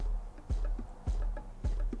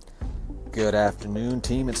Good afternoon,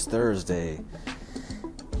 team. It's Thursday.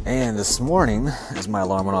 And this morning, as my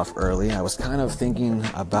alarm went off early, I was kind of thinking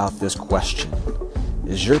about this question.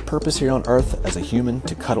 Is your purpose here on Earth as a human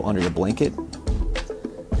to cuddle under your blanket?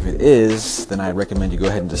 If it is, then I recommend you go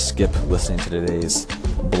ahead and just skip listening to today's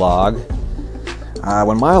blog.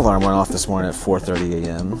 When my alarm went off this morning at 4:30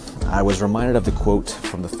 a.m., I was reminded of the quote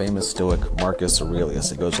from the famous Stoic Marcus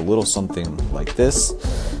Aurelius. It goes a little something like this.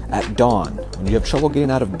 At dawn, when you have trouble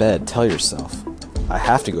getting out of bed, tell yourself, I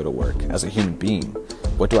have to go to work as a human being.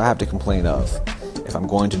 What do I have to complain of if I'm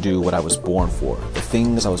going to do what I was born for, the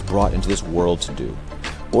things I was brought into this world to do?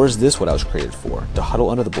 Or is this what I was created for, to huddle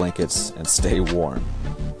under the blankets and stay warm?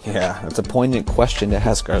 Yeah, that's a poignant question to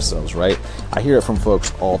ask ourselves, right? I hear it from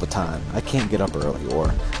folks all the time. I can't get up early,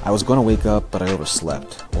 or I was going to wake up but I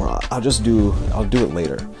overslept, or I'll do it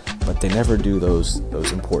later. But they never do those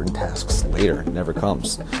important tasks later. It never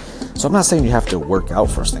comes. So I'm not saying you have to work out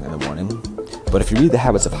first thing in the morning, but if you read the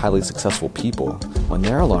habits of highly successful people, when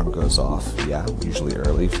their alarm goes off, usually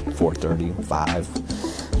early, 4:30,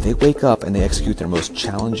 5, they wake up and they execute their most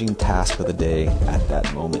challenging task of the day at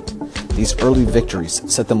that moment. These early victories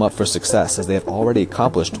set them up for success as they have already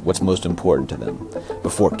accomplished what's most important to them,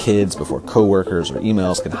 before kids, before coworkers or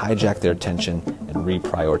emails can hijack their attention and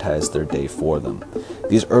reprioritize their day for them.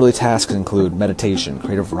 These early tasks include meditation,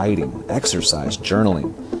 creative writing, exercise,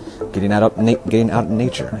 journaling, getting out in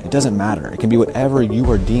nature. It doesn't matter. It can be whatever you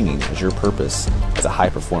are deeming as your purpose as a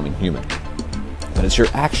high-performing human. But it's your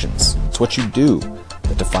actions, it's what you do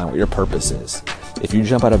that define what your purpose is. If you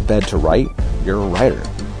jump out of bed to write, you're a writer.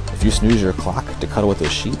 If you snooze your clock to cuddle with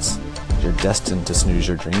those sheets, you're destined to snooze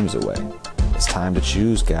your dreams away. It's time to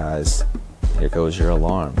choose, guys. Here goes your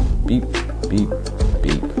alarm. Beep, beep,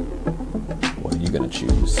 beep. What are you going to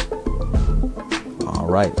choose? All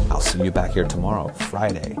right, I'll see you back here tomorrow,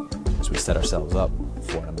 Friday, as we set ourselves up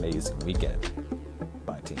for an amazing weekend.